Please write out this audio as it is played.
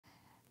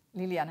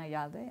Liliana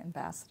Ayalde,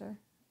 ambassador,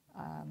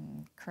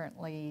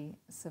 currently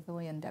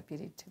civilian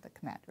deputy to the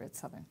commander at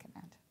Southern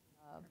Command.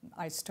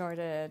 I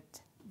started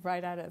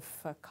right out of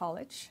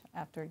college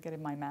after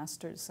getting my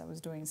master's. I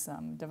was doing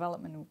some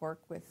development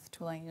work with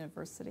Tulane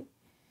University,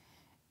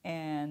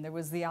 and there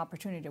was the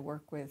opportunity to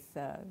work with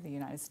the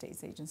United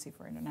States Agency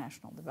for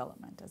International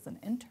Development as an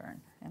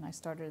intern. And I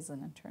started as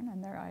an intern,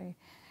 and there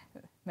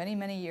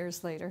many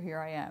years later, here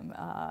I am.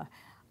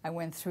 I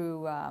went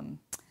through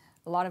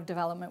a lot of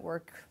development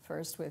work,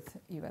 first with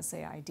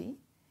USAID,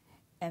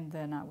 and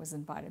then I was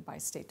invited by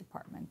State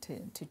Department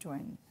to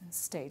join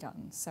state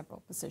on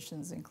several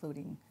positions,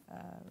 including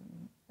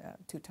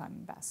two-time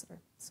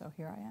ambassador. So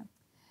here I am.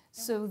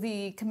 So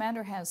the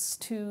commander has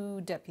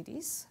two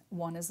deputies.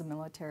 One is a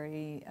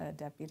military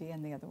deputy,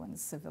 and the other one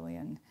is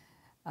civilian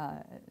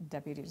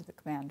deputy to the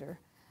commander.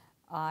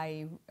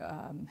 I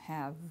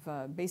have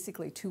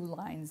basically two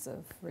lines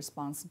of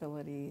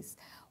responsibilities.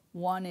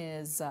 One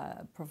is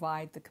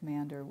provide the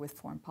commander with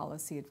foreign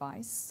policy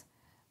advice.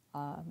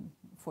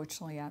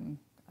 Fortunately,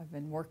 I've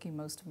been working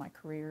most of my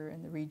career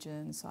in the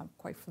region, so I'm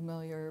quite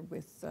familiar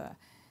with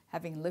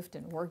having lived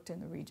and worked in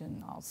the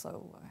region.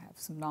 Also have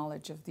some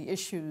knowledge of the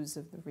issues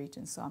of the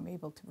region, so I'm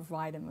able to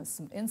provide him with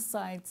some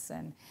insights,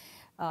 and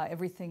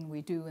everything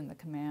we do in the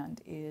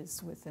command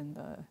is within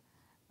the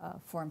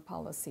foreign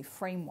policy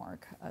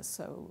framework,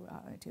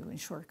 to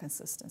ensure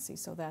consistency.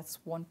 So that's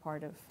one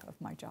part of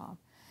my job.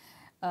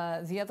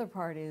 The other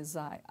part is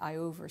I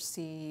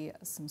oversee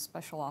some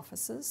special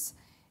offices,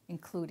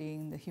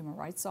 including the Human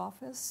Rights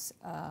Office,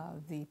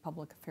 the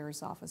Public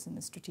Affairs Office, and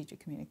the Strategic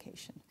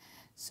Communication.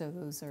 So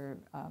those are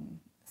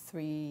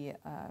three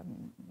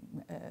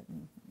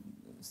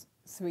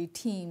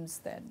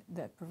teams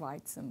that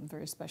provide some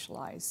very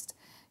specialized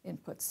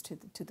inputs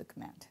to the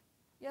command.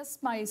 Yes,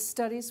 my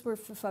studies were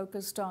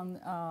focused on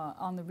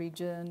the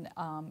region,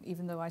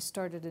 even though I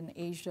started in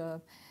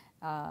Asia,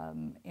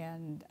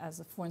 and as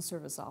a Foreign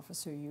Service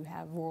officer, you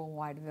have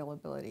worldwide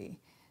availability.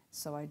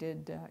 So I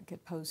did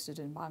get posted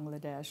in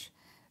Bangladesh,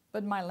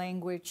 but my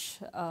language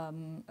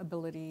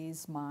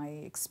abilities, my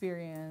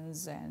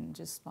experience, and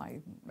just I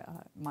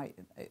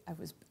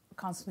was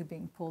constantly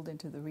being pulled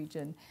into the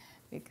region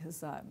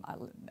because I'm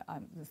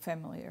the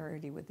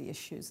familiarity with the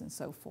issues and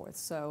so forth.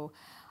 So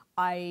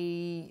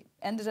I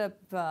ended up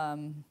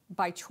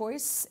by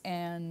choice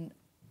and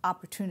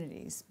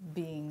opportunities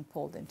being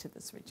pulled into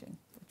this region,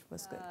 which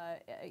was good.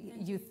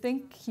 You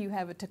think you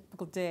have a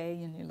typical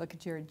day, and you look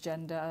at your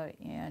agenda,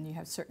 and you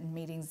have certain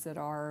meetings that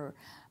are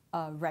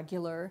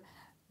regular,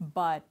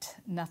 but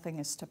nothing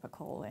is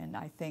typical. And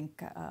I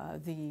think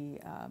the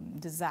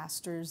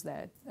disasters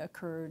that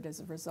occurred as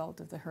a result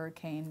of the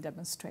hurricane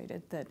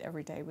demonstrated that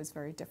every day was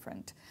very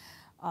different.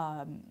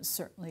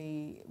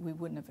 Certainly, we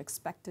wouldn't have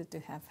expected to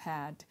have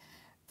had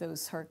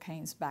those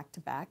hurricanes back to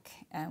back,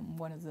 and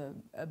one of the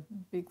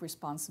big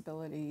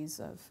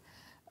responsibilities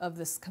of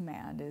this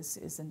command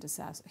is in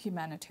disaster,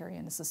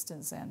 humanitarian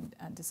assistance and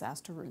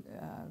disaster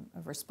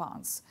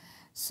response.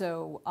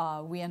 So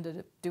we ended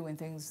up doing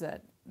things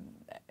that,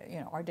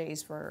 our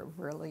days were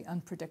really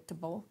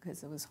unpredictable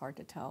because it was hard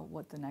to tell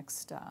what the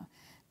next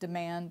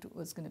demand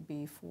was going to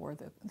be for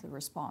the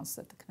response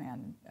that the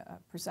command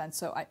presents.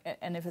 So,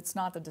 and if it's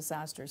not the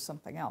disaster, it's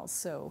something else.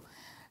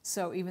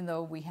 So even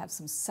though we have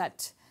some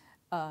set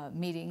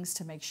meetings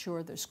to make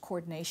sure there's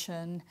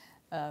coordination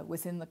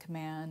within the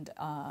command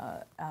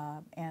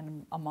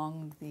and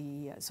among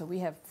the, so we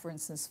have, for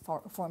instance,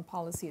 foreign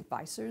policy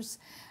advisors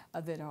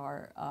that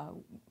are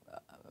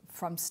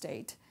from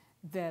state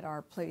that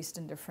are placed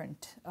in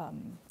different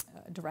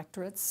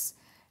directorates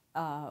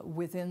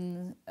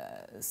within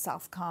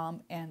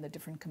SouthCom and the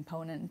different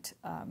component.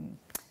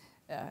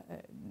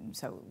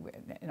 So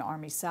in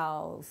Army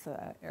South,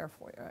 Air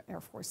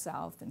Force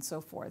South, and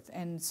so forth.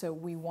 And so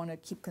we want to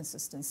keep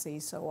consistency,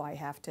 so I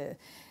have to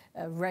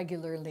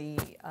regularly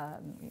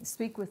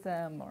speak with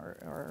them,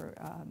 or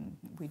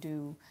we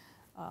do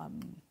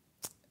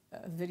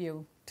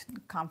video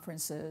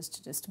conferences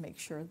just to make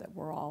sure that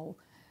we're all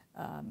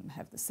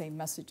have the same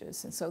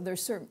messages. And so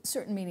there's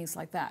certain meetings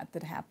like that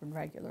happen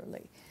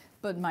regularly.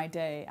 But my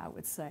day, I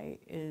would say,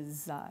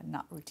 is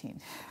not routine.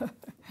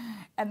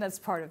 And that's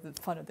part of the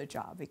fun of the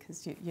job,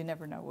 because you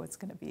never know what's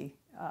going to be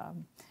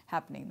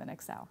happening the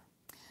next hour.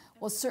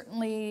 Well,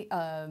 certainly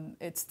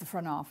it's the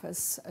front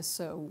office,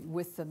 so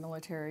with the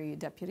military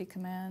deputy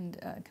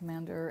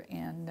commander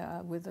and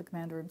with the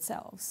commander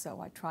himself.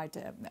 So I try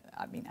to,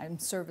 I'm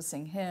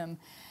servicing him,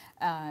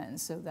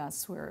 and so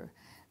that's where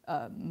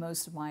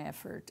most of my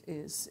effort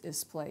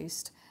is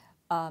placed.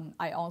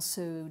 I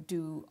also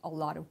do a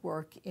lot of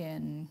work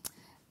in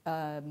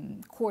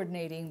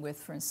coordinating with,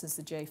 for instance,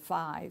 the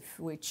J5,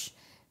 which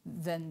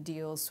then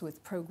deals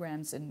with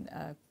programs in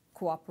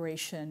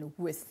cooperation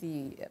with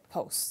the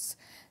posts.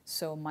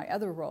 So my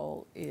other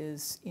role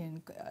is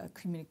in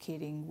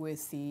communicating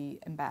with the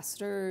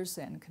ambassadors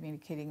and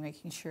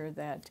making sure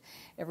that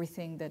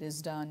everything that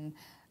is done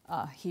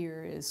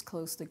here is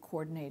closely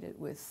coordinated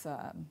with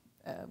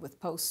with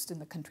posts in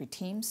the country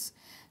teams.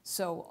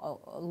 So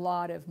a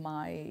lot of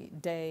my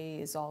day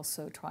is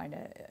also trying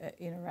to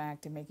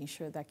interact and making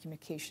sure that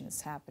communication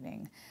is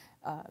happening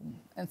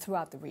and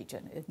throughout the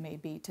region. It may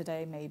be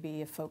today,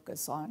 maybe a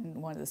focus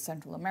on one of the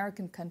Central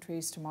American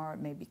countries. Tomorrow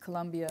it may be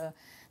Colombia.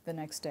 The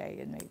next day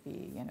it may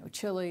be, you know,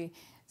 Chile.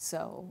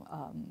 So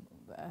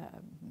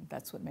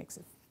that's what makes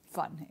it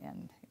fun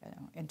and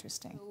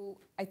interesting. So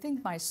I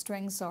think my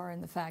strengths are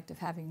in the fact of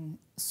having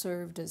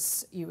served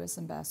as U.S.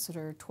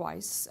 ambassador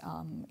twice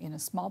in a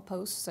small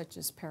post such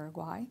as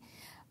Paraguay,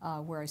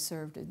 where I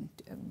served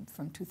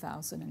from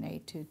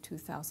 2008 to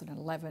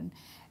 2011,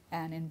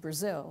 and in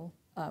Brazil,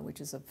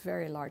 which is a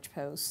very large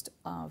post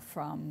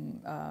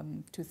from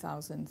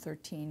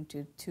 2013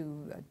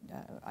 to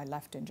I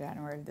left in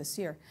January this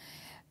year.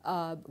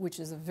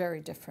 Which is a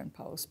very different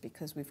post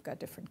because we've got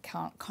different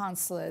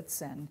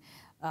consulates and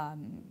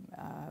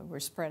we're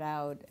spread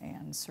out,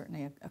 and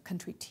certainly a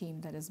country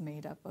team that is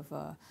made up of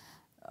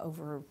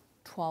over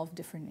 12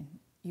 different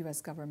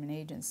U.S. government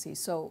agencies.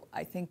 So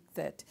I think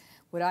that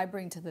what I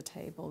bring to the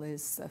table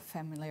is a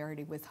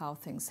familiarity with how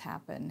things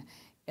happen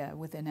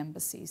within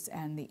embassies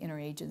and the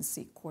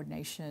interagency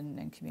coordination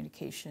and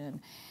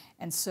communication.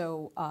 And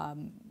so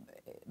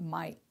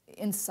my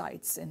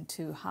insights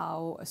into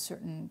how a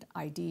certain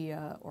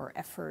idea or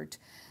effort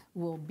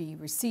will be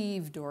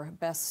received or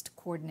best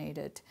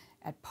coordinated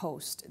at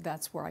post,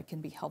 that's where I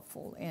can be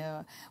helpful.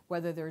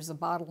 Whether there's a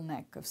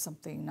bottleneck of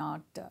something,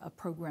 not a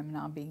program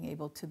not being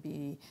able to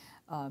be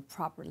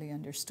properly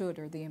understood,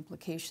 or the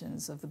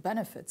implications of the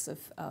benefits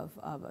of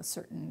a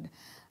certain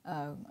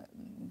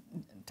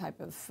type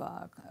of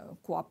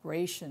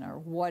cooperation, or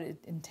what it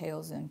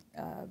entails in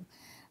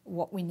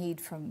what we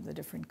need from the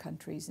different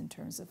countries in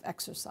terms of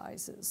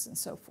exercises and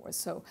so forth.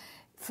 So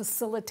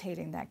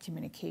facilitating that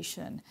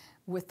communication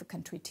with the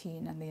country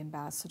team and the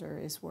ambassador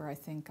is where I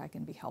think I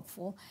can be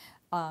helpful.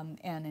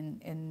 And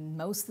in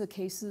most of the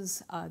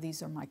cases,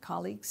 these are my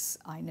colleagues.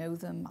 I know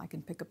them. I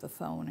can pick up the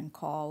phone and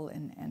call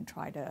and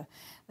try to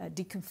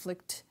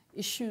deconflict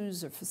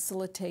issues or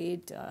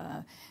facilitate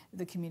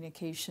the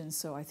communication.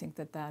 So I think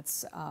that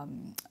that's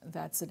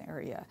an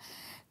area.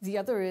 The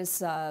other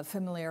is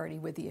familiarity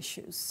with the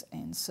issues.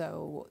 And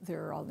so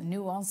there are all the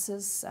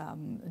nuances,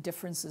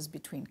 differences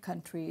between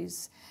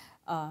countries.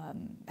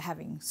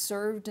 Having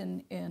served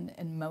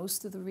in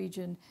most of the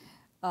region,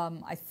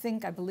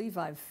 I believe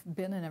I've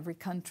been in every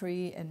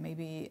country, and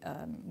maybe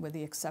with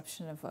the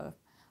exception of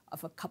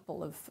a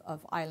couple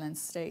of island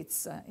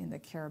states in the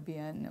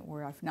Caribbean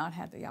where I've not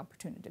had the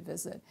opportunity to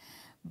visit.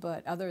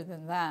 But other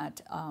than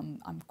that,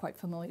 I'm quite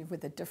familiar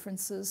with the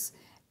differences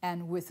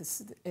and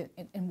with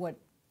in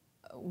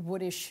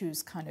what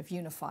issues kind of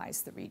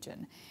unifies the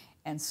region.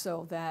 And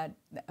so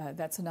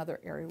that's another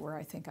area where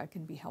I think I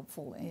can be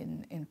helpful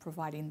in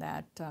providing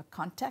that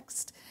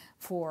context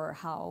for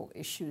how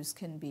issues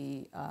can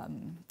be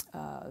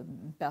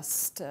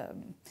best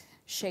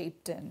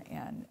shaped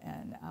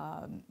and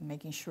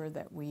making sure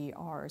that we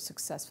are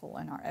successful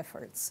in our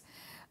efforts.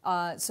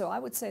 So I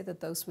would say that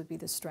those would be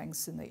the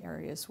strengths in the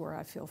areas where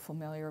I feel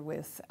familiar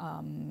with,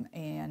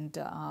 and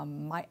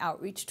my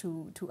outreach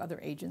to other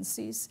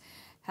agencies.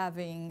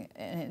 Having,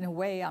 in a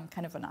way, I'm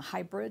kind of in a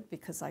hybrid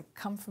because I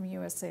come from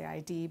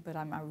USAID, but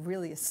I'm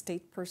really a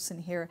state person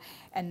here,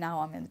 and now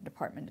I'm in the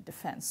Department of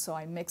Defense. So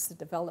I mix the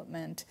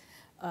development,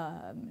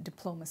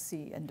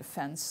 diplomacy, and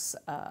defense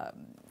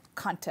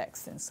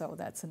context, and so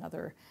that's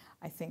another,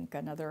 I think,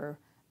 another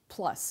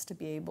plus to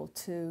be able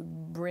to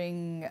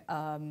bring,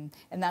 and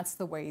that's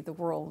the way the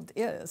world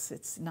is.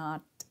 It's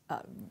not,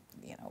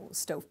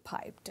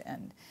 stovepiped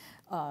and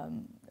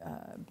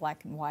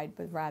black and white,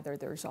 but rather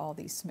there's all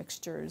these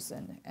mixtures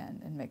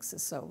and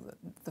mixes. So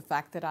the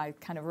fact that I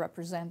kind of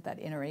represent that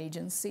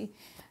interagency,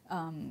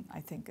 I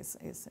think is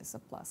a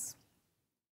plus.